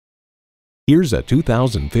Here's a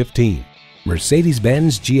 2015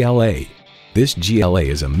 Mercedes-Benz GLA. This GLA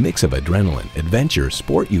is a mix of adrenaline, adventure,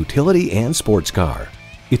 sport utility, and sports car.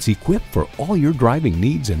 It's equipped for all your driving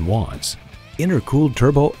needs and wants. Intercooled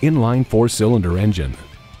turbo inline 4-cylinder engine,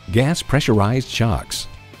 gas pressurized shocks,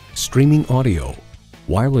 streaming audio,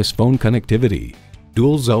 wireless phone connectivity,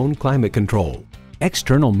 dual zone climate control,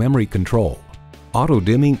 external memory control, auto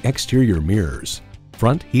dimming exterior mirrors,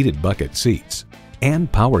 front heated bucket seats,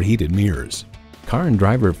 and power heated mirrors. Car and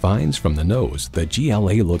Driver finds from the nose the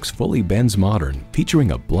GLA looks fully Benz modern,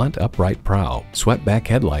 featuring a blunt upright prow, swept-back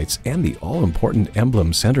headlights, and the all-important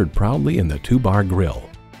emblem centered proudly in the 2-bar grille.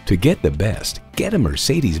 To get the best, get a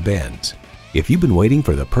Mercedes-Benz. If you've been waiting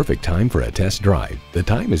for the perfect time for a test drive, the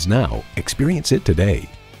time is now. Experience it today.